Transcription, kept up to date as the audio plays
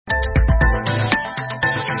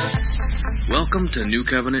Welcome to New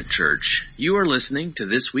Covenant Church. You are listening to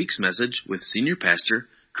this week's message with Senior Pastor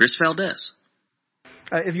Chris Valdez.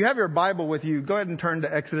 If you have your Bible with you, go ahead and turn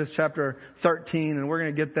to Exodus chapter 13, and we're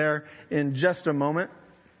going to get there in just a moment.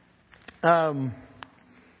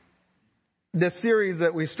 This series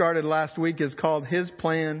that we started last week is called His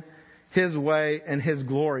Plan, His Way, and His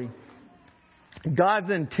Glory. God's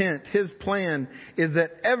intent, His plan, is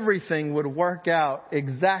that everything would work out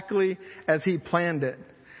exactly as He planned it.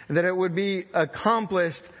 That it would be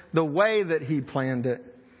accomplished the way that He planned it.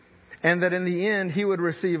 And that in the end, He would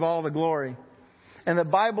receive all the glory. And the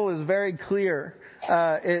Bible is very clear.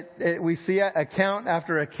 We see account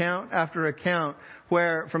after account after account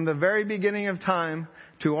where from the very beginning of time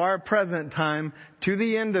to our present time to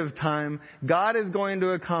the end of time, God is going to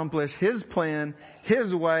accomplish His plan,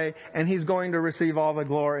 His way, and He's going to receive all the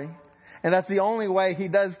glory. And that's the only way He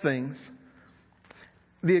does things.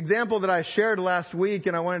 The example that I shared last week,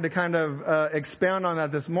 and I wanted to kind of expound on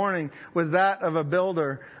that this morning, was that of a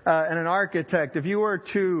builder and an architect. If you were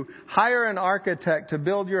to hire an architect to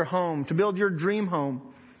build your home, to build your dream home,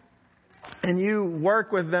 and you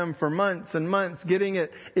work with them for months and months, getting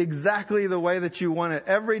it exactly the way that you want it,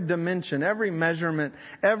 every dimension, every measurement,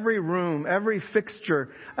 every room, every fixture,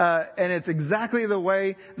 and it's exactly the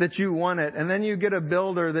way that you want it. And then you get a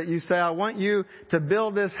builder that you say, I want you to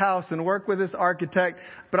build this house and work with this architect,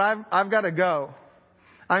 but I've got to go.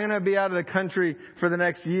 I'm going to be out of the country for the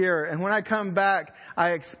next year. And when I come back,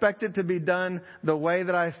 I expect it to be done the way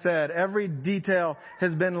that I said. Every detail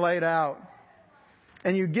has been laid out.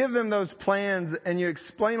 And you give them those plans and you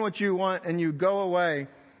explain what you want and you go away.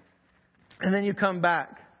 And then you come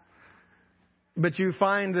back. But you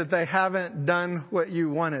find that they haven't done what you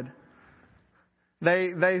wanted.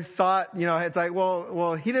 They thought, it's like,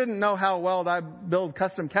 well, he didn't know how well I build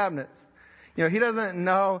custom cabinets. He doesn't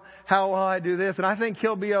know how well I do this. And I think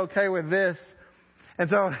he'll be okay with this. And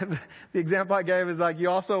so the example I gave is like you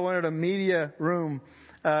also wanted a media room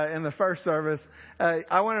in the first service.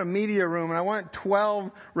 I want a media room and I want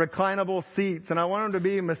 12 reclinable seats and I want them to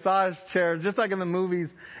be massage chairs just like in the movies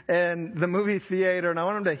and the movie theater, and I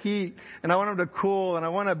want them to heat and I want them to cool and I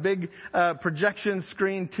want a big projection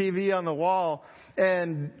screen TV on the wall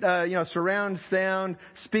and surround sound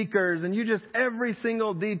speakers, and you just every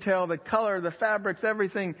single detail, the color, the fabrics,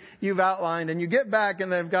 everything you've outlined, and you get back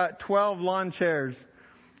and they've got 12 lawn chairs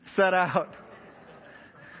set out.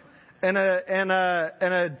 And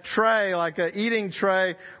a tray, like a eating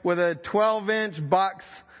tray with a 12-inch box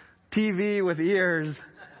TV with ears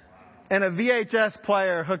and a VHS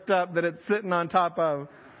player hooked up that it's sitting on top of.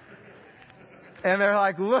 And they're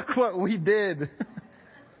like, look what we did.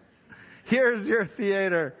 Here's your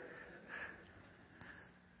theater.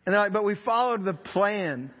 And they're like, but we followed the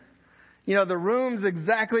plan. The room's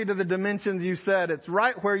exactly to the dimensions you said. It's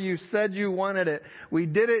right where you said you wanted it. We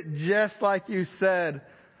did it just like you said.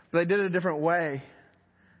 They did it a different way.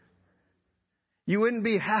 You wouldn't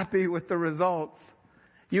be happy with the results.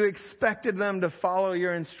 You expected them to follow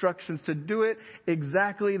your instructions, to do it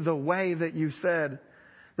exactly the way that you said.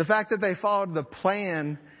 The fact that they followed the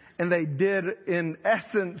plan and they did in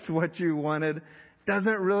essence what you wanted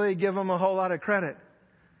doesn't really give them a whole lot of credit.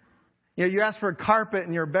 You asked for carpet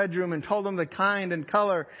in your bedroom and told them the kind and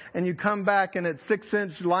color, and you come back and it's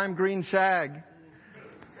 6-inch lime green shag.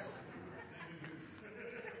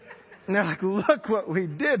 And they're like, look what we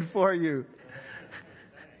did for you.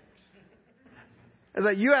 It's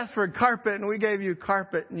like you asked for a carpet and we gave you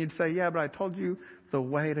carpet. And you'd say, yeah, but I told you the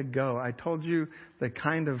way to go. I told you the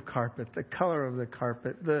kind of carpet, the color of the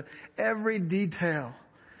carpet, every detail.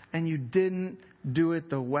 And you didn't do it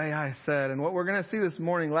the way I said. And what we're going to see this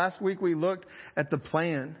morning, last week we looked at the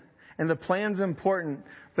plan. And the plan's important.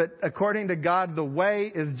 But according to God, the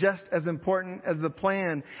way is just as important as the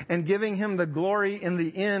plan. And giving Him the glory in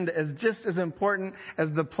the end is just as important as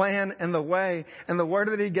the plan and the way. And the word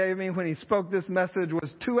that He gave me when He spoke this message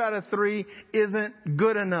was 2 out of 3 isn't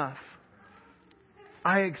good enough.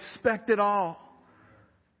 I expect it all.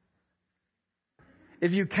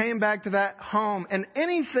 If you came back to that home and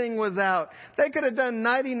anything was out, they could have done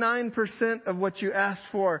 99% of what you asked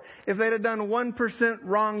for. If they'd have done 1%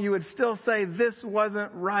 wrong, you would still say, this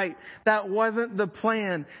wasn't right. That wasn't the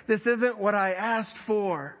plan. This isn't what I asked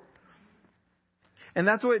for. And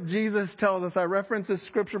that's what Jesus tells us. I referenced this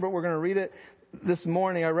scripture, but we're going to read it this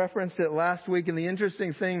morning. I referenced it last week. And the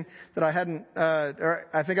interesting thing that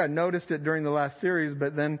I think I noticed it during the last series,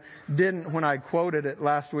 but then didn't when I quoted it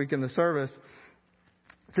last week in the service,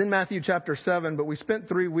 It's in Matthew chapter 7, but we spent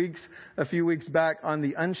 3 weeks, a few weeks back, on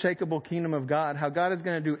the unshakable kingdom of God, how God is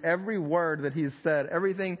going to do every word that He's said.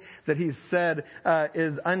 Everything that He's said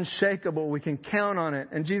is unshakable. We can count on it.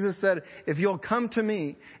 And Jesus said, if you'll come to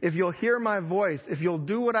me, if you'll hear my voice, if you'll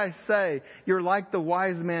do what I say, you're like the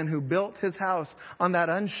wise man who built his house on that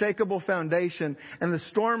unshakable foundation. And the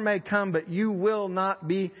storm may come, but you will not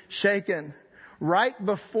be shaken. Right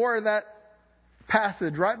before that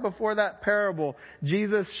passage, right before that parable,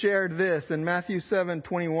 Jesus shared this in Matthew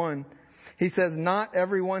 7:21. He says, not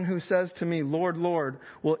everyone who says to me, Lord, Lord,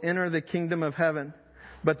 will enter the kingdom of heaven,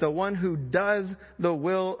 but the one who does the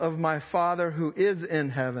will of my Father who is in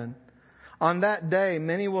heaven. On that day,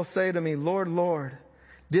 many will say to me, Lord, Lord,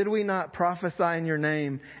 did we not prophesy in your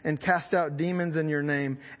name and cast out demons in your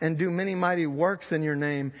name and do many mighty works in your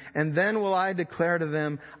name? And then will I declare to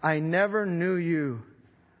them, I never knew you.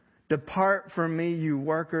 Depart from me, you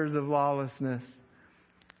workers of lawlessness.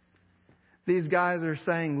 These guys are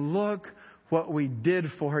saying, look what we did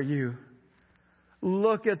for you.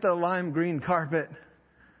 Look at the lime green carpet.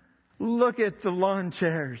 Look at the lawn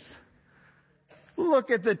chairs. Look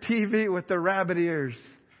at the TV with the rabbit ears.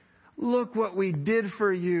 Look what we did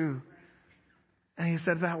for you. And He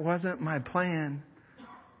said, that wasn't my plan.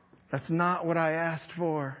 That's not what I asked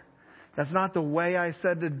for. That's not the way I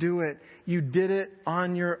said to do it. You did it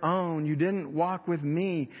on your own. You didn't walk with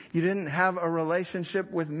me. You didn't have a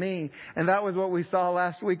relationship with me. And that was what we saw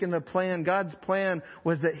last week in the plan. God's plan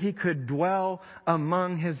was that He could dwell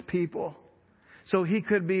among His people. So He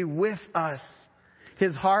could be with us.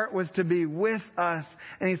 His heart was to be with us.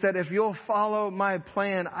 And He said, if you'll follow my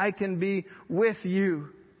plan, I can be with you.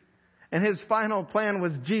 And His final plan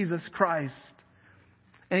was Jesus Christ.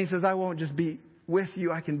 And He says, I won't just be with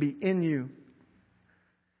you, I can be in you.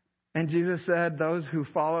 And Jesus said, those who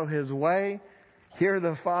follow His way, hear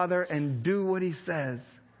the Father, and do what He says.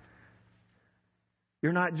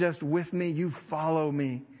 You're not just with me, you follow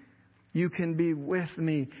me. You can be with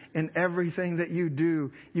me in everything that you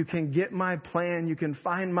do. You can get my plan, you can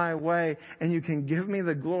find my way, and you can give me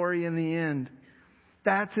the glory in the end.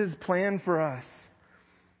 That's His plan for us.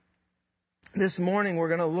 This morning we're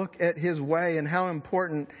going to look at His way and how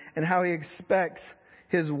important and how He expects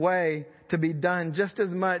His way to be done just as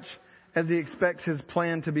much as He expects His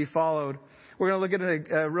plan to be followed. We're going to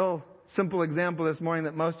look at a real simple example this morning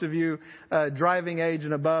that most of you driving age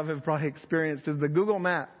and above have probably experienced is the Google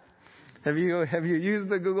Map. Have you used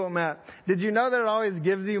the Google Map? Did you know that it always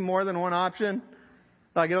gives you more than one option?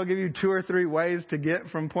 Like it'll give you 2 or 3 ways to get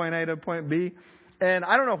from point A to point B. And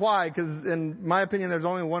I don't know why, because in my opinion, there's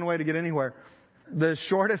only one way to get anywhere. The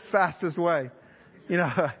shortest, fastest way. You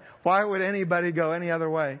know, why would anybody go any other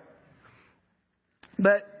way?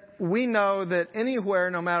 But we know that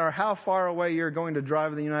anywhere, no matter how far away you're going to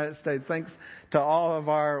drive in the United States, thanks to all of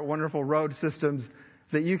our wonderful road systems,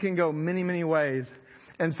 that you can go many, many ways.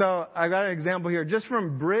 And so I got an example here. Just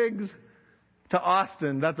from Briggs to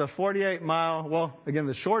Austin, that's a 48-mile, well, again,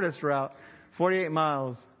 the shortest route, 48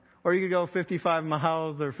 miles. Or you could go 55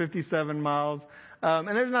 miles or 57 miles. And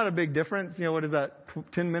there's not a big difference. You know, what is that,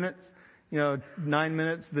 10 minutes? 9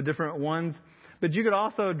 minutes, the different ones. But you could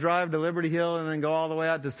also drive to Liberty Hill and then go all the way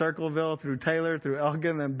out to Circleville, through Taylor, through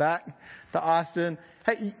Elgin, then back to Austin.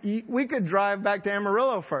 Hey, we could drive back to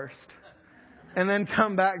Amarillo first and then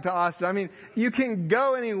come back to Austin. I mean, you can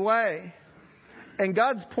go any way. And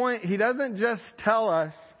God's point, He doesn't just tell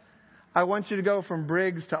us, I want you to go from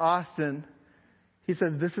Briggs to Austin. He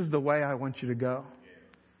says, this is the way I want you to go.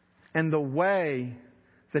 And the way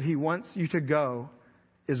that He wants you to go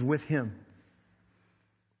is with Him.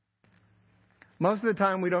 Most of the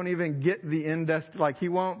time we don't even get the end destination. Like He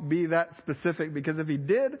won't be that specific, because if He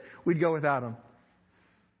did, we'd go without Him.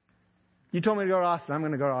 You told me to go to Austin. I'm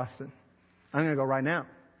going to go to Austin. I'm going to go right now.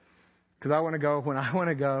 Because I want to go when I want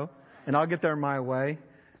to go. And I'll get there my way.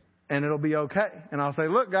 And it'll be okay. And I'll say,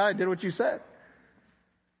 look, God, I did what you said.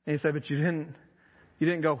 And He said, but you didn't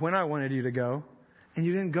go when I wanted you to go. And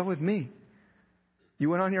you didn't go with me. You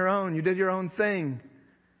went on your own. You did your own thing.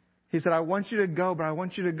 He said, I want you to go, but I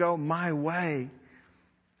want you to go my way.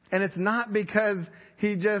 And it's not because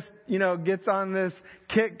He just, gets on this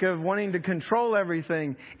kick of wanting to control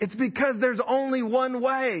everything. It's because there's only one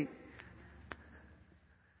way.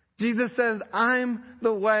 Jesus says, I'm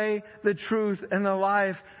the way, the truth, and the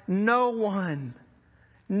life. No one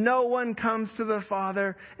comes to the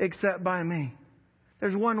Father except by me.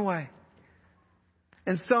 There's one way.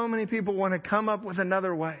 And so many people want to come up with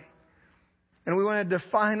another way. And we want to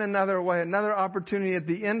define another way, another opportunity. At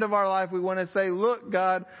the end of our life, we want to say, look,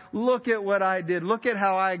 God, look at what I did. Look at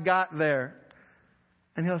how I got there.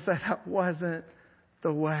 And He'll say, that wasn't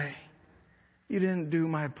the way. You didn't do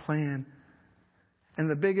my plan. And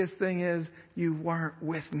the biggest thing is, you weren't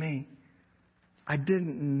with me. I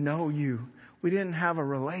didn't know you. We didn't have a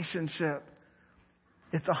relationship.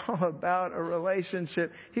 It's all about a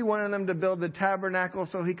relationship. He wanted them to build the tabernacle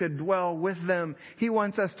so He could dwell with them. He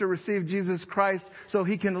wants us to receive Jesus Christ so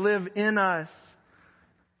He can live in us,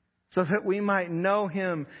 so that we might know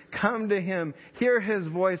Him, come to Him, hear His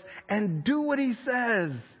voice, and do what He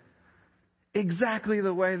says exactly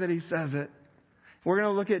the way that He says it. We're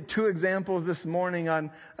going to look at 2 examples this morning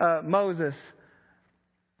on Moses.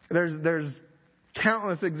 There's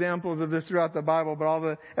countless examples of this throughout the Bible,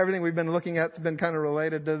 but everything we've been looking at has been kind of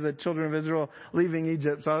related to the children of Israel leaving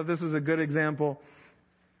Egypt. So this was a good example.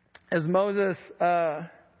 As Moses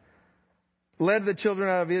led the children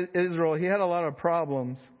out of Israel, he had a lot of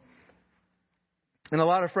problems and a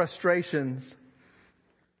lot of frustrations.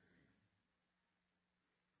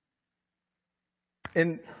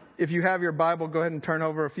 And if you have your Bible, go ahead and turn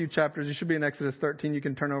over a few chapters. You should be in Exodus 13. You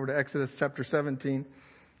can turn over to Exodus chapter 17.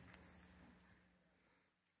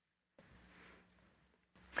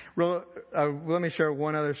 Let me share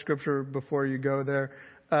one other scripture before you go there.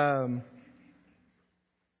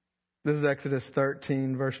 This is Exodus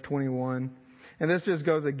 13, verse 21. And this just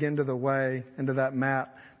goes again to the way and to that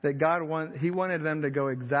map that He wanted them to go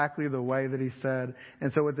exactly the way that He said.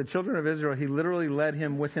 And so with the children of Israel, He literally led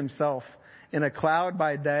Him with Himself in a cloud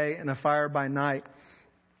by day and a fire by night.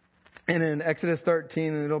 And in Exodus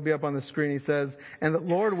 13, and it'll be up on the screen, He says, "And the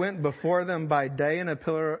Lord went before them by day in a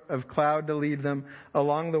pillar of cloud to lead them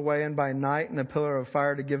along the way, and by night in a pillar of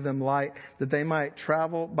fire to give them light, that they might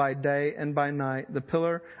travel by day and by night. The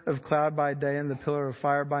pillar of cloud by day and the pillar of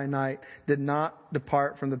fire by night did not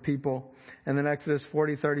depart from the people." And then Exodus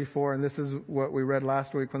 40:34, and this is what we read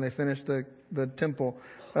last week when they finished the temple,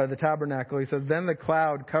 the tabernacle. He says, "Then the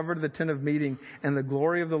cloud covered the tent of meeting, and the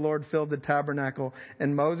glory of the Lord filled the tabernacle.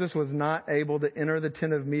 And Moses was not able to enter the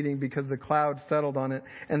tent of meeting because the cloud settled on it,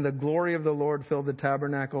 and the glory of the Lord filled the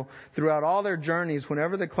tabernacle. Throughout all their journeys,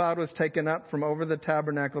 whenever the cloud was taken up from over the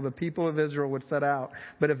tabernacle, the people of Israel would set out.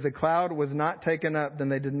 But if the cloud was not taken up, then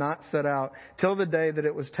they did not set out till the day that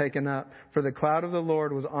it was taken up. For the cloud of the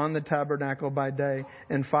Lord was on the tabernacle by day,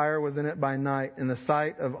 and fire was in it by night, in the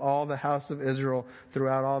sight of all the house of Israel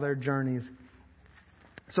throughout all their journeys."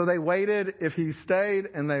 So they waited if He stayed,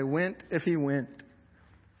 and they went if He went.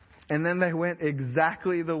 And then they went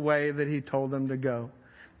exactly the way that He told them to go.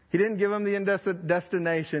 He didn't give them the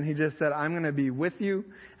destination. He just said, "I'm going to be with you,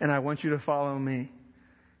 and I want you to follow me."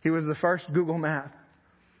 He was the first Google map.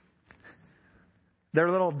 Their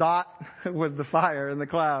little dot was the fire in the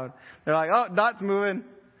cloud. They're like, "Oh, dot's moving.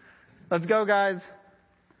 Let's go, guys."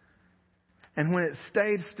 And when it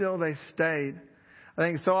stayed still, they stayed. I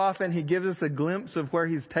think so often He gives us a glimpse of where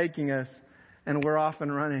He's taking us, and we're off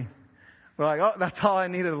and running. We're like, "Oh, that's all I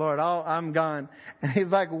needed, Lord. I'm gone." And He's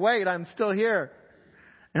like, "Wait, I'm still here."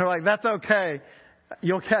 And we're like, "That's okay.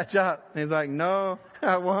 You'll catch up." And He's like, "No,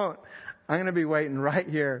 I won't. I'm going to be waiting right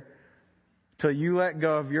here till you let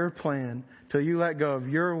go of your plan, till you let go of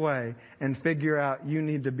your way and figure out you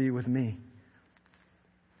need to be with me.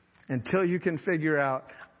 Until you can figure out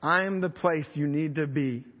I'm the place you need to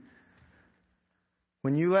be.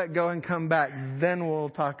 When you let go and come back, then we'll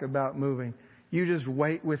talk about moving. You just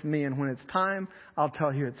wait with me, and when it's time, I'll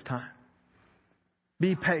tell you it's time.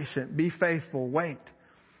 Be patient, be faithful, wait."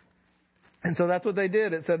 And so that's what they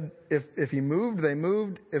did. It said if He moved, they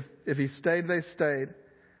moved. If He stayed, they stayed.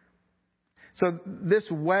 So this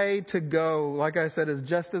way to go, like I said, is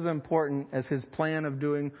just as important as His plan of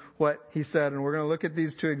doing what He said. And we're going to look at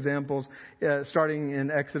these 2 examples starting in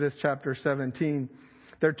Exodus chapter 17.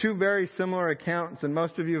 They're 2 very similar accounts, and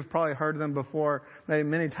most of you have probably heard them before, maybe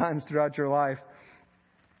many times throughout your life.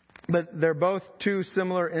 But they're both 2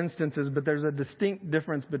 similar instances, but there's a distinct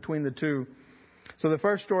difference between the 2. So the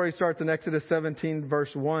first story starts in Exodus 17,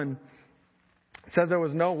 verse 1. It says there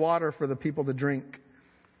was no water for the people to drink.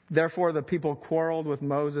 Therefore the people quarreled with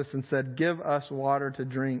Moses and said, "Give us water to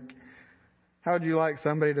drink." How would you like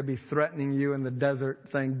somebody to be threatening you in the desert,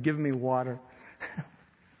 saying, "Give me water"?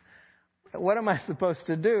 What am I supposed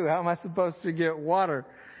to do? How am I supposed to get water?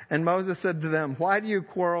 And Moses said to them, "Why do you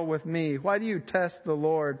quarrel with me? Why do you test the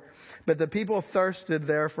Lord?" But the people thirsted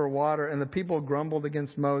there for water, and the people grumbled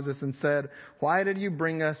against Moses and said, "Why did you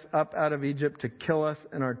bring us up out of Egypt to kill us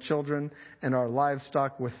and our children and our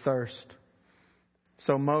livestock with thirst?"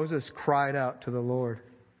 So Moses cried out to the Lord,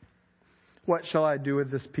 "What shall I do with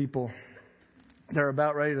this people? They're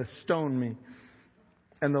about ready to stone me."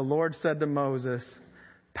 And the Lord said to Moses,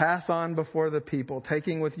 "Pass on before the people,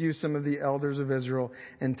 taking with you some of the elders of Israel,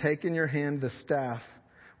 and take in your hand the staff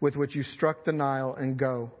with which you struck the Nile, and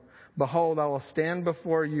go. Behold, I will stand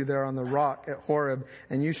before you there on the rock at Horeb,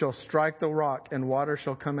 and you shall strike the rock, and water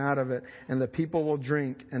shall come out of it, and the people will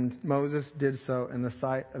drink. And Moses did so in the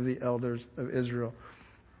sight of the elders of Israel.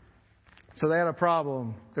 So they had a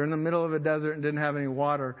problem. They're in the middle of a desert and didn't have any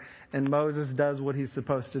water, and Moses does what he's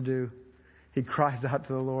supposed to do. He cries out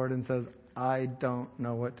to the Lord and says, I don't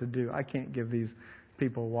know what to do. I can't give these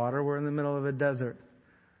people water. We're in the middle of a desert.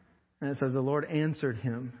 And it says the Lord answered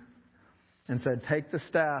him and said, take the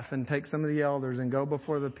staff and take some of the elders and go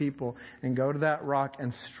before the people and go to that rock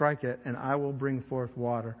and strike it, and I will bring forth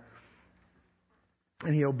water.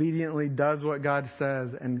 And he obediently does what God says,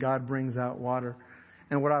 and God brings out water.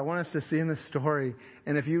 And what I want us to see in this story,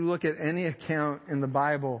 and if you look at any account in the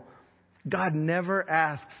Bible, God never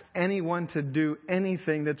asks anyone to do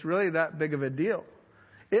anything that's really that big of a deal.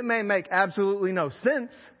 It may make absolutely no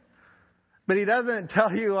sense, but he doesn't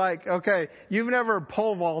tell you like, okay, you've never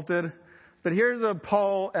pole vaulted, but here's a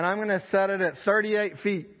pole and I'm going to set it at 38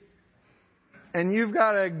 feet and you've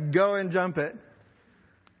got to go and jump it.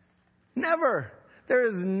 Never. There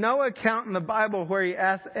is no account in the Bible where he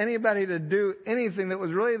asked anybody to do anything that was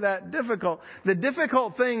really that difficult. The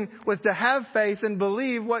difficult thing was to have faith and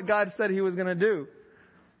believe what God said he was going to do.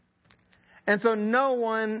 And so no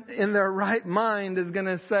one in their right mind is going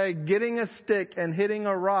to say getting a stick and hitting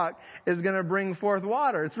a rock is going to bring forth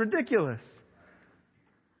water. It's ridiculous.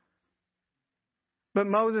 But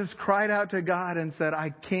Moses cried out to God and said,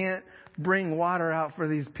 I can't bring water out for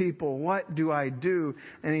these people. What do I do?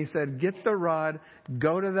 And he said, get the rod,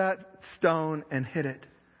 go to that stone and hit it,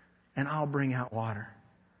 and I'll bring out water.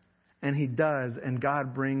 And he does, and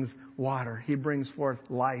God brings water. He brings forth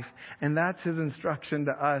life. And that's his instruction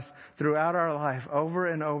to us throughout our life, over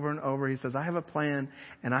and over and over. He says, I have a plan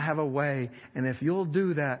and I have a way, and if you'll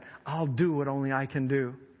do that, I'll do what only I can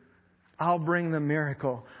do. I'll bring the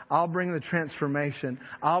miracle. I'll bring the transformation.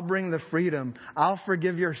 I'll bring the freedom. I'll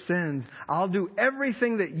forgive your sins. I'll do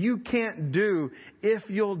everything that you can't do if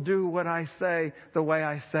you'll do what I say the way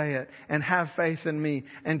I say it and have faith in me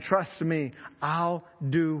and trust me. I'll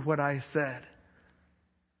do what I said.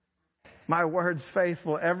 My word's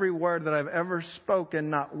faithful. Every word that I've ever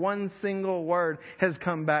spoken, not one single word has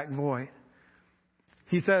come back void.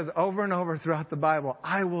 He says over and over throughout the Bible,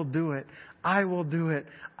 I will do it. I will do it.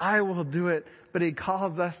 I will do it. But he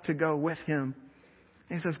calls us to go with him.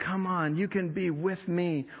 He says, come on, you can be with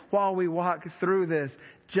me while we walk through this.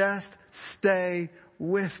 Just stay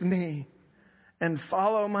with me and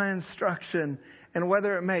follow my instruction. And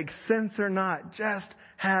whether it makes sense or not, just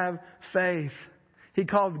have faith. He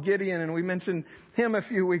called Gideon, and we mentioned him a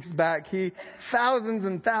few weeks back. Thousands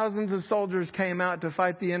and thousands of soldiers came out to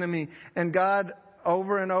fight the enemy, and God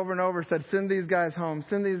over and over and over said, send these guys home,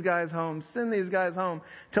 send these guys home, send these guys home,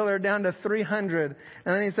 till they're down to 300.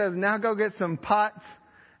 And then he says, now go get some pots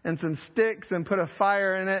and some sticks and put a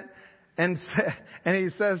fire in it. And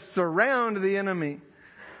he says, surround the enemy.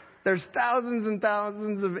 There's thousands and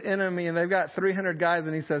thousands of enemy, and they've got 300 guys,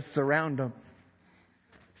 and he says, surround them.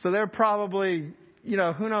 So they're probably,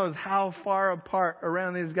 who knows how far apart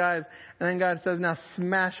around these guys. And then God says, now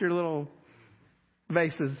smash your little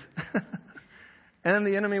vases. And then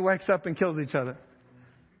the enemy wakes up and kills each other.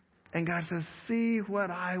 And God says, see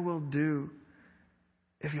what I will do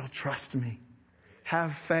if you'll trust me.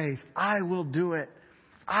 Have faith. I will do it.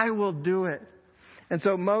 I will do it. And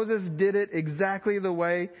so Moses did it exactly the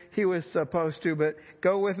way he was supposed to. But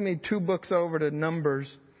go with me 2 books over to Numbers.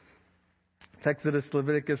 It's Exodus,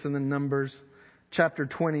 Leviticus, and then Numbers. Chapter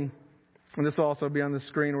 20. And this will also be on the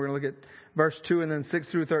screen. We're going to look at verse 2 and then 6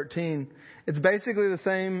 through 13. It's basically the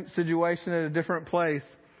same situation at a different place.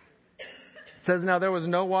 It says, now there was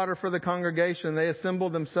no water for the congregation. They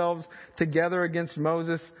assembled themselves together against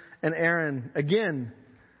Moses and Aaron. Again,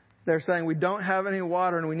 they're saying we don't have any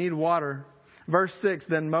water and we need water. Verse 6,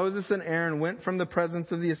 then Moses and Aaron went from the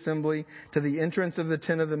presence of the assembly to the entrance of the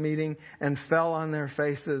tent of the meeting and fell on their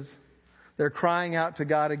faces. They're crying out to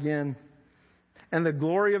God again. And the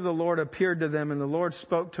glory of the Lord appeared to them, and the Lord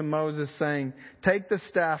spoke to Moses, saying, take the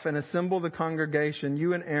staff and assemble the congregation,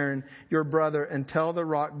 you and Aaron, your brother, and tell the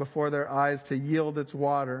rock before their eyes to yield its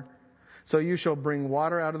water. So you shall bring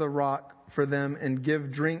water out of the rock for them and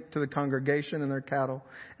give drink to the congregation and their cattle.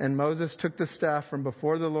 And Moses took the staff from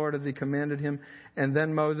before the Lord as he commanded him. And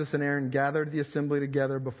then Moses and Aaron gathered the assembly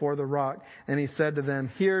together before the rock. And he said to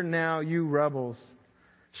them, hear now, you rebels,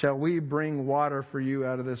 shall we bring water for you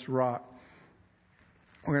out of this rock?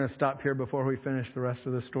 We're going to stop here before we finish the rest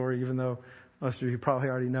of the story, even though most of you probably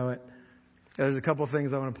already know it. There's a couple of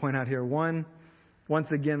things I want to point out here. One, once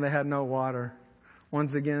again, they had no water.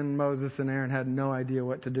 Once again, Moses and Aaron had no idea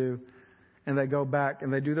what to do. And they go back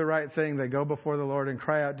and they do the right thing. They go before the Lord and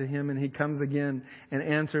cry out to Him, and He comes again and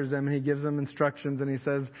answers them, and He gives them instructions, and He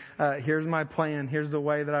says, here's my plan. Here's the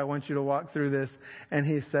way that I want you to walk through this. And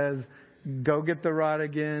He says, go get the rod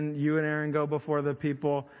again. You and Aaron go before the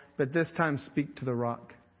people, but this time speak to the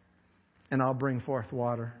rock, and I'll bring forth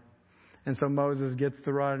water. And so Moses gets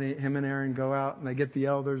the rod, and him and Aaron go out, and they get the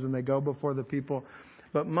elders, and they go before the people.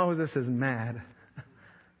 But Moses is mad.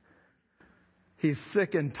 He's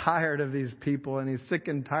sick and tired of these people, and he's sick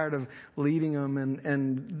and tired of leading them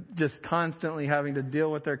and just constantly having to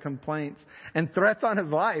deal with their complaints and threats on his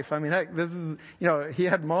life. I mean, heck, this is, he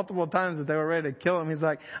had multiple times that they were ready to kill him. He's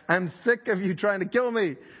like, I'm sick of you trying to kill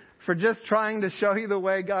me for just trying to show you the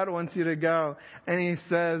way God wants you to go. And he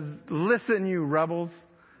says, listen, you rebels.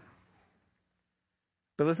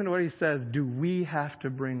 But listen to what he says. Do we have to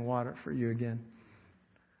bring water for you again?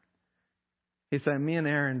 He said, me and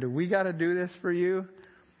Aaron, do we got to do this for you?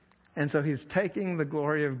 And so he's taking the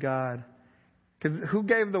glory of God. Because who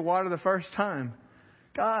gave the water the first time?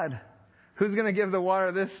 God. Who's going to give the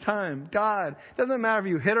water this time? God. Doesn't matter if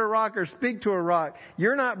you hit a rock or speak to a rock.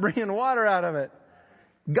 You're not bringing water out of it.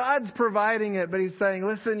 God's providing it, but he's saying,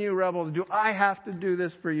 listen, you rebels, do I have to do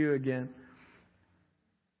this for you again?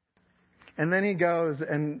 And then he goes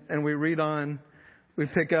and we read on. We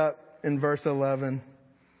pick up in verse 11.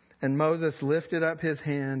 And Moses lifted up his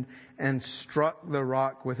hand and struck the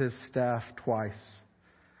rock with his staff twice.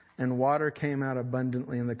 And water came out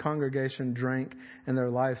abundantly, and the congregation drank and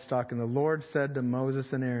their livestock. And the Lord said to Moses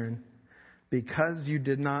and Aaron, because you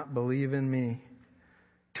did not believe in me,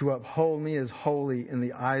 to uphold me as holy in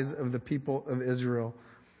the eyes of the people of Israel,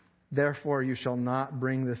 therefore you shall not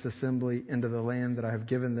bring this assembly into the land that I have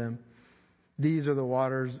given them. These are the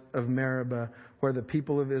waters of Meribah, where the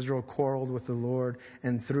people of Israel quarreled with the Lord,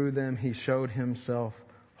 and through them he showed himself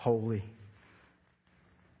holy.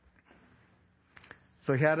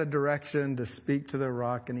 So he had a direction to speak to the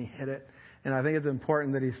rock, and he hit it. And I think it's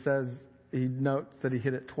important that he notes that he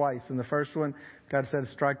hit it twice. In the first one, God said,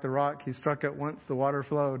 strike the rock. He struck it once, the water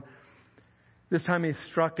flowed. This time he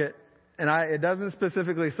struck it. And it doesn't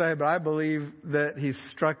specifically say, but I believe that he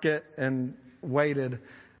struck it and waited.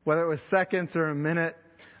 Whether it was seconds or a minute,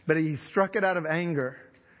 but he struck it out of anger.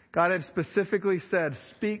 God had specifically said,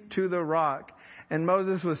 speak to the rock. And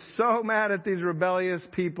Moses was so mad at these rebellious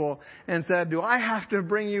people and said, do I have to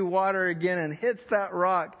bring you water again? And hits that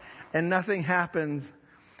rock and nothing happens.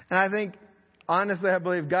 And I think, honestly, I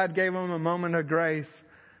believe God gave him a moment of grace.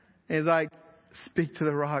 And he's like, speak to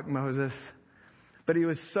the rock, Moses. But he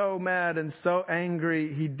was so mad and so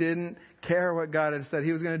angry, he didn't care what God had said.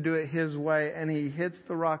 He was going to do it his way. And he hits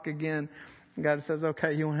the rock again. And God says,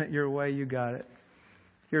 okay, you want it your way, you got it.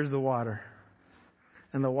 Here's the water.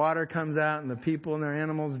 And the water comes out and the people and their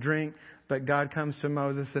animals drink. But God comes to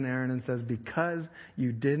Moses and Aaron and says, because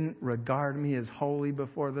you didn't regard me as holy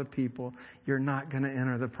before the people, you're not going to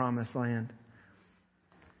enter the promised land.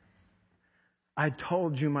 I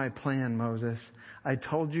told you my plan, Moses. I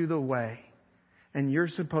told you the way. And you're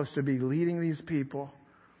supposed to be leading these people.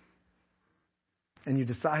 And you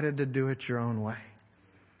decided to do it your own way.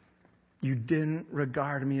 You didn't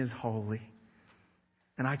regard me as holy.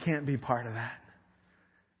 And I can't be part of that.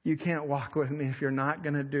 You can't walk with me if you're not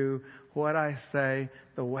going to do what I say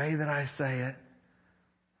the way that I say it.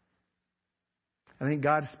 I think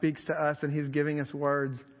God speaks to us and He's giving us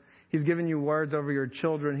words. He's given you words over your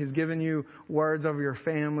children. He's given you words over your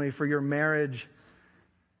family, for your marriage.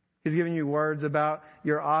 He's giving you words about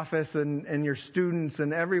your office and your students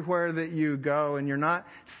and everywhere that you go. And you're not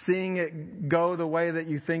seeing it go the way that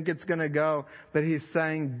you think it's going to go. But He's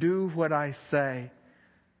saying, do what I say.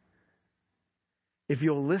 If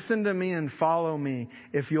you'll listen to me and follow me,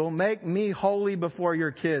 if you'll make me holy before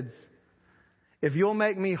your kids, if you'll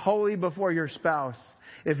make me holy before your spouse,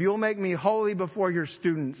 if you'll make me holy before your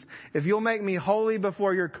students, if you'll make me holy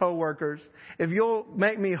before your coworkers, if you'll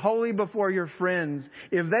make me holy before your friends,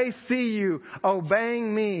 if they see you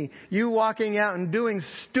obeying me, you walking out and doing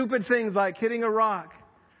stupid things like hitting a rock,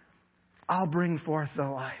 I'll bring forth the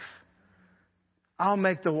life. I'll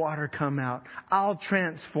make the water come out. I'll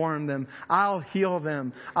transform them. I'll heal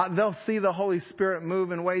them. They'll see the Holy Spirit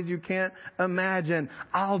move in ways you can't imagine.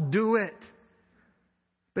 I'll do it.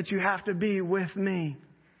 But you have to be with me.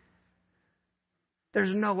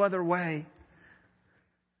 There's no other way.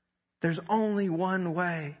 There's only one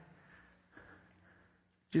way.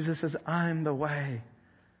 Jesus says, I'm the way.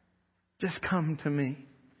 Just come to me.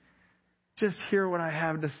 Just hear what I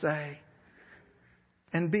have to say.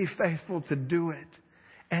 And be faithful to do it.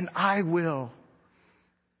 And I will.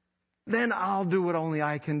 Then I'll do what only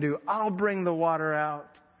I can do. I'll bring the water out.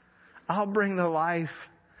 I'll bring the life.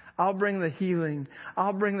 I'll bring the healing.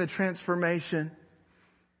 I'll bring the transformation.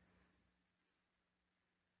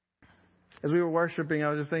 As we were worshiping, I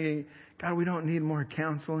was just thinking, God, we don't need more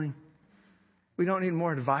counseling. We don't need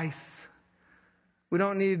more advice. We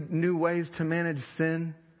don't need new ways to manage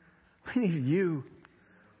sin. We need you.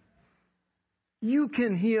 You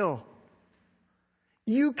can heal.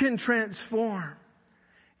 You can transform.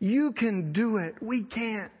 You can do it. We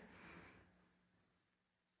can't.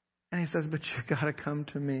 And He says, but you got to come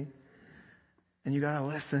to me. And you got to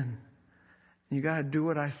listen. And you got to do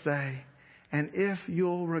what I say. And if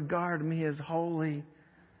you'll regard me as holy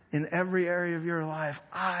in every area of your life,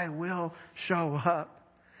 I will show up.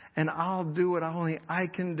 And I'll do what only I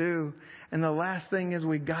can do. And the last thing is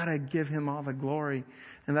we got to give Him all the glory.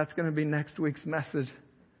 And that's going to be next week's message.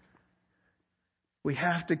 We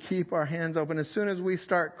have to keep our hands open. As soon as we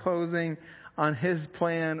start closing on His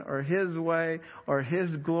plan or His way or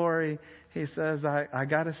His glory, He says, I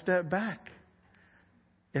got to step back.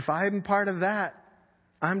 If I'm part of that,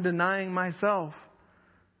 I'm denying myself.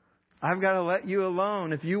 I've got to let you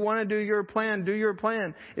alone. If you want to do your plan, do your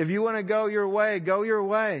plan. If you want to go your way, go your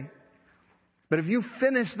way. But if you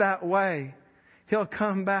finish that way, He'll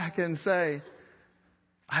come back and say,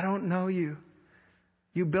 I don't know you.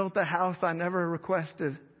 You built a house I never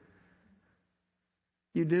requested.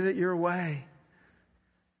 You did it your way.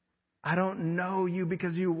 I don't know you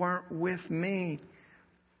because you weren't with me.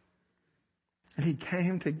 And He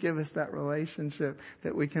came to give us that relationship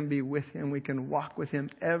that we can be with Him. We can walk with Him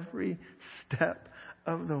every step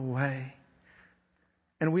of the way.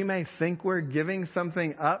 And we may think we're giving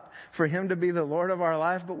something up for Him to be the Lord of our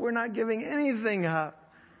life, but we're not giving anything up.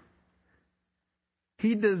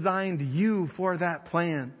 He designed you for that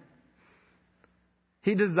plan.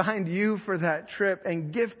 He designed you for that trip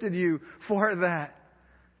and gifted you for that.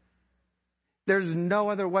 There's no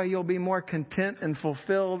other way you'll be more content and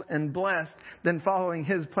fulfilled and blessed than following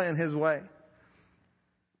His plan, His way.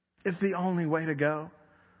 It's the only way to go.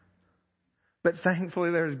 But thankfully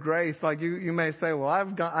there's grace. Like you may say, well,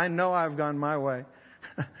 I know I've gone my way.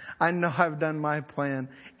 I know I've done my plan.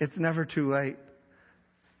 It's never too late.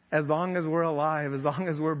 As long as we're alive, as long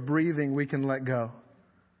as we're breathing, we can let go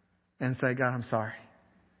and say, God, I'm sorry.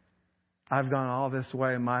 I've gone all this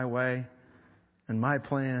way, my way, and my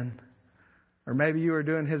plan. Or maybe you were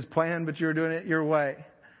doing His plan, but you were doing it your way.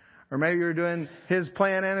 Or maybe you were doing His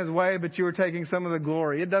plan and His way, but you were taking some of the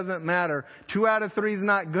glory. It doesn't matter. 2 out of 3 is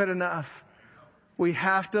not good enough. We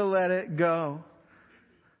have to let it go.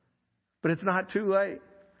 But it's not too late.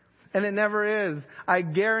 And it never is. I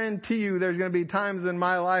guarantee you there's going to be times in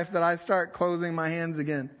my life that I start closing my hands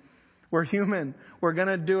again. We're human. We're going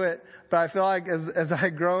to do it. But I feel like as I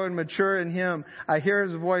grow and mature in Him, I hear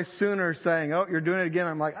His voice sooner saying, oh, you're doing it again.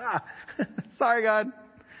 I'm like, sorry, God.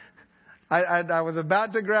 I was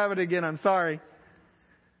about to grab it again. I'm sorry.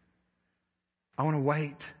 I want to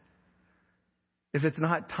wait. If it's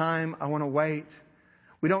not time, I want to wait.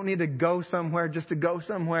 We don't need to go somewhere just to go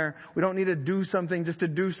somewhere. We don't need to do something just to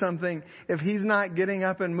do something. If He's not getting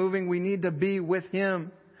up and moving, we need to be with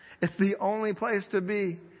Him. It's the only place to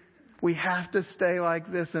be. We have to stay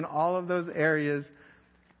like this in all of those areas.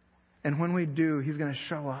 And when we do, He's going to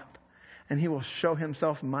show up. And He will show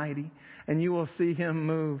Himself mighty. And you will see Him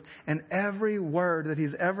move. And every word that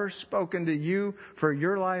He's ever spoken to you for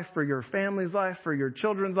your life, for your family's life, for your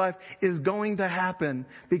children's life is going to happen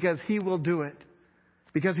because He will do it.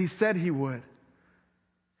 Because He said He would.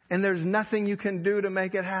 And there's nothing you can do to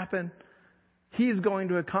make it happen. He's going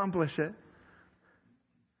to accomplish it.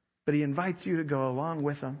 But He invites you to go along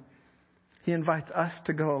with Him. He invites us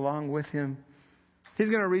to go along with Him. He's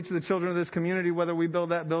going to reach the children of this community whether we build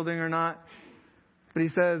that building or not. But He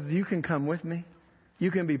says, you can come with me.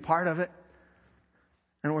 You can be part of it.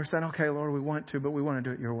 And we're saying, okay, Lord, we want to, but we want to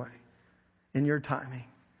do it your way. In your timing.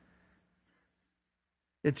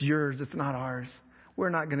 It's yours. It's not ours. We're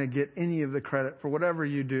not going to get any of the credit for whatever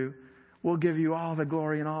you do. We'll give you all the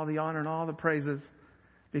glory and all the honor and all the praises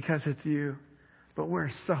because it's you. But we're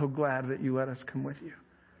so glad that you let us come with you.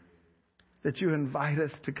 That you invite us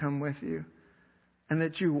to come with you. And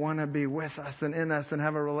that you want to be with us and in us and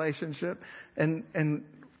have a relationship. And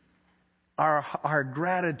our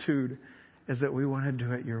gratitude is that we want to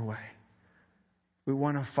do it your way. We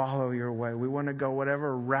want to follow your way. We want to go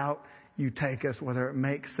whatever route you take us, whether it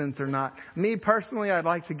makes sense or not. Me personally, I'd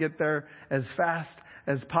like to get there as fast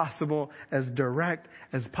as possible, as direct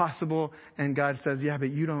as possible. And God says, yeah,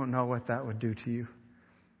 but you don't know what that would do to you.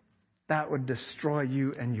 That would destroy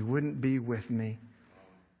you and you wouldn't be with me.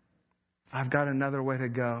 I've got another way to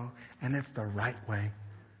go, and it's the right way.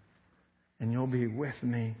 And you'll be with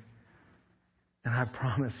me. And I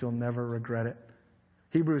promise you'll never regret it.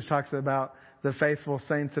 Hebrews talks about the faithful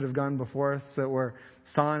saints that have gone before us that were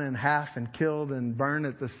sawn in half and killed and burned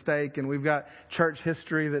at the stake. And we've got church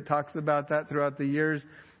history that talks about that throughout the years.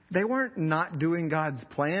 They weren't not doing God's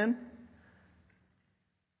plan.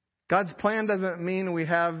 God's plan doesn't mean we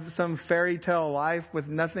have some fairy tale life with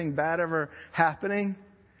nothing bad ever happening.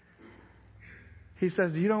 He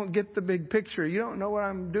says, you don't get the big picture. You don't know what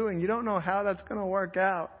I'm doing. You don't know how that's going to work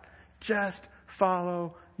out. Just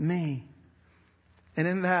follow me. And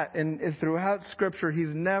in that, and throughout Scripture, He's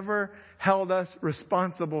never held us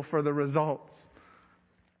responsible for the results.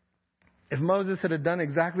 If Moses had done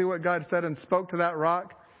exactly what God said and spoke to that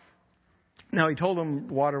rock, now He told him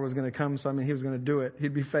water was going to come, so he was going to do it.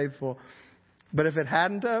 He'd be faithful. But if it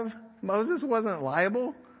hadn't have, Moses wasn't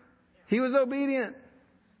liable. He was obedient.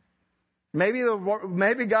 Maybe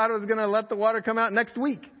God was going to let the water come out next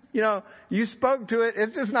week. You spoke to it.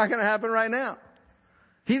 It's just not going to happen right now.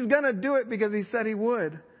 He's going to do it because He said He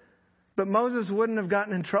would. But Moses wouldn't have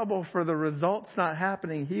gotten in trouble for the results not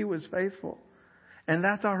happening. He was faithful. And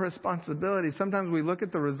that's our responsibility. Sometimes we look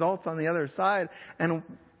at the results on the other side, and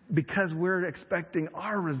because we're expecting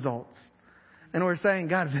our results. And we're saying,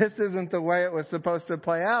 God, this isn't the way it was supposed to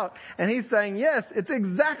play out. And He's saying, yes, it's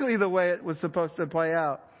exactly the way it was supposed to play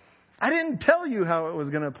out. I didn't tell you how it was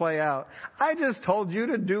going to play out. I just told you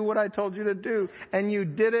to do what I told you to do. And you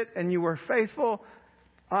did it, and you were faithful.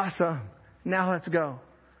 Awesome. Now let's go.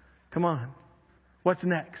 Come on. What's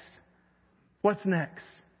next? What's next?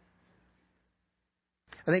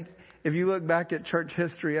 I think if you look back at church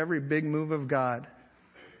history, every big move of God,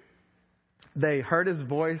 they heard His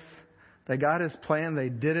voice, they got His plan, they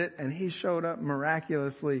did it, and He showed up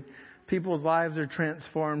miraculously. People's lives are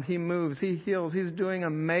transformed. He moves, He heals, He's doing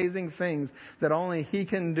amazing things that only He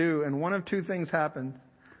can do. And one of two things happens.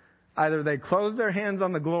 Either they close their hands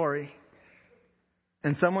on the glory,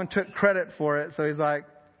 and someone took credit for it, so He's like,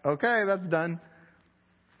 okay, that's done.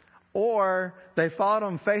 Or they followed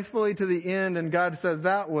Him faithfully to the end, and God says,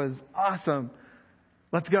 that was awesome.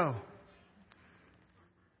 Let's go.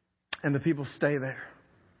 And the people stay there.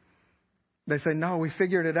 They say, no, we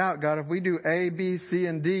figured it out, God. If we do A, B, C,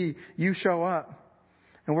 and D, you show up.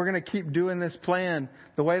 And we're going to keep doing this plan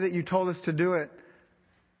the way that you told us to do it.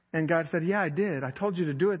 And God said, yeah, I did. I told you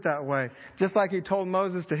to do it that way. Just like He told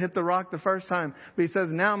Moses to hit the rock the first time. But He says,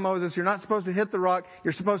 now, Moses, you're not supposed to hit the rock.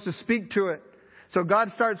 You're supposed to speak to it. So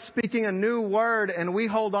God starts speaking a new word, and we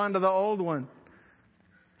hold on to the old one.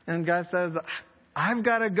 And God says, I've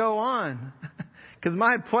got to go on. Because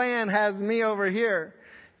my plan has me over here.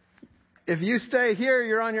 If you stay here,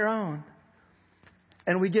 you're on your own.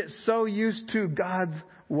 And we get so used to God's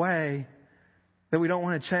way that we don't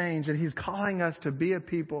want to change. And He's calling us to be a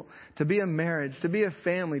people, to be a marriage, to be a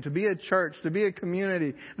family, to be a church, to be a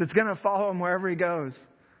community that's going to follow Him wherever He goes.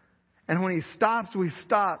 And when He stops, we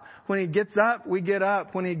stop. When He gets up, we get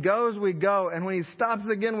up. When He goes, we go. And when He stops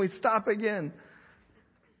again, we stop again.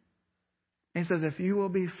 He says, if you will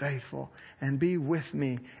be faithful and be with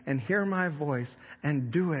me and hear my voice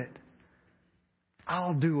and do it,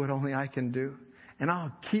 I'll do what only I can do. And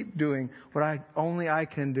I'll keep doing what only I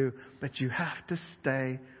can do. But you have to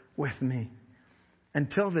stay with me.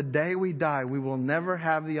 Until the day we die, we will never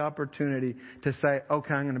have the opportunity to say,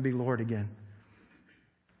 okay, I'm going to be Lord again.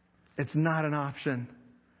 It's not an option.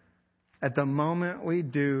 At the moment we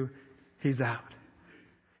do, He's out.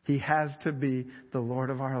 He has to be the Lord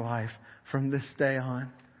of our life from this day on.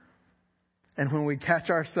 And when we catch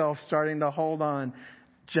ourselves starting to hold on,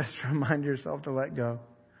 just remind yourself to let go,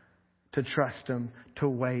 to trust Him, to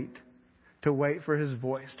wait for His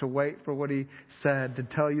voice, to wait for what He said, to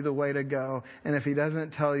tell you the way to go. And if He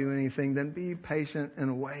doesn't tell you anything, then be patient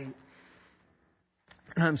and wait.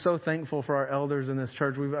 And I'm so thankful for our elders in this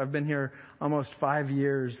church. I've been here almost 5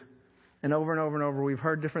 years. And over, we've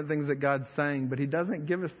heard different things that God's saying, but He doesn't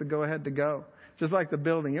give us the go-ahead to go. Just like the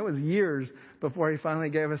building. It was years before He finally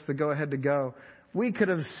gave us the go-ahead to go. We could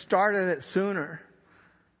have started it sooner.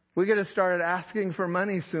 We could have started asking for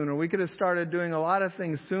money sooner. We could have started doing a lot of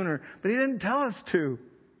things sooner, but He didn't tell us to.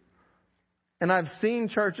 And I've seen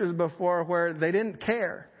churches before where they didn't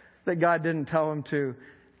care that God didn't tell them to.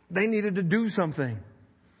 They needed to do something.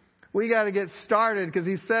 We got to get started because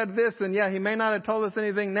He said this, and yeah, He may not have told us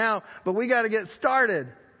anything now, but we got to get started.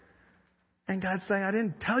 And God's saying, I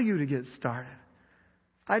didn't tell you to get started.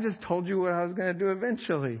 I just told you what I was going to do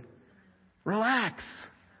eventually. Relax.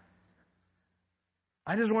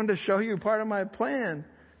 I just wanted to show you part of my plan.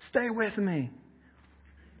 Stay with me.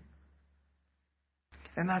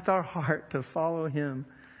 And that's our heart, to follow Him.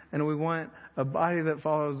 And we want a body that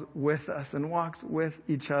follows with us and walks with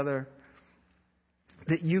each other.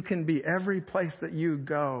 That you can be every place that you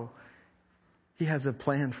go. He has a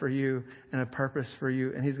plan for you and a purpose for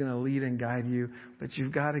you, and He's going to lead and guide you. But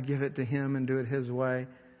you've got to give it to Him and do it His way.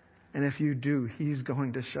 And if you do, He's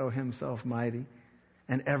going to show Himself mighty.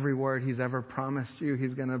 And every word He's ever promised you,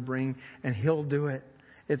 He's going to bring, and He'll do it.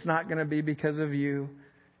 It's not going to be because of you.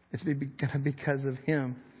 It's going to be because of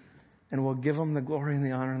Him. And we'll give Him the glory and the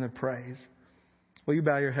honor and the praise. Will you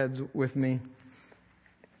bow your heads with me?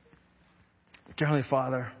 Dear Heavenly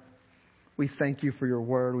Father, we thank You for Your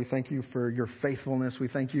word. We thank You for Your faithfulness. We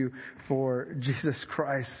thank You for Jesus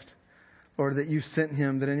Christ. Lord, that You sent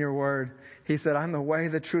Him, that in Your word, He said, I'm the way,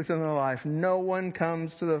 the truth, and the life. No one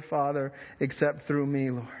comes to the Father except through Me,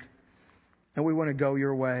 Lord. And we want to go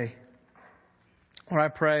Your way. Lord, I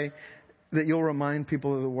pray that You'll remind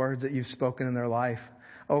people of the words that You've spoken in their life,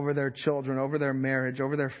 over their children, over their marriage,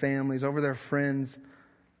 over their families, over their friends,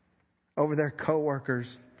 over their coworkers,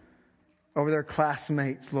 over their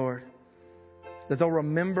classmates, Lord. That they'll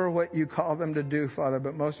remember what You call them to do, Father,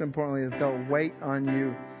 but most importantly, that they'll wait on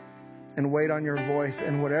You and wait on Your voice.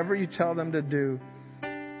 And whatever You tell them to do,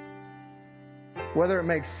 whether it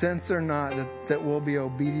makes sense or not, that we'll be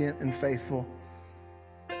obedient and faithful.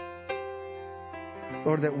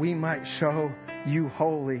 Lord, that we might show You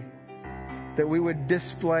holy. That we would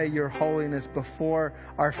display Your holiness before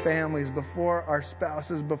our families, before our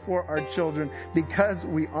spouses, before our children, because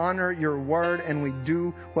we honor Your word and we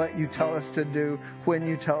do what You tell us to do when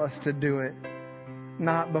You tell us to do it.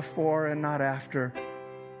 Not before and not after.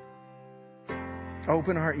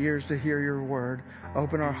 Open our ears to hear Your word.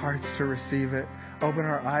 Open our hearts to receive it. Open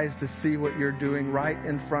our eyes to see what You're doing right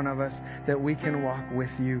in front of us, that we can walk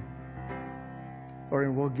with You. Lord,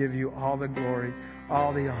 and we'll give You all the glory,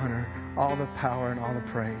 all the honor, all the power, and all the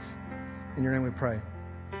praise. In Your name we pray.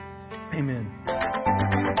 Amen.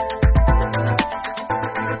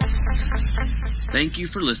 Thank you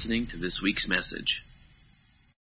for listening to this week's message.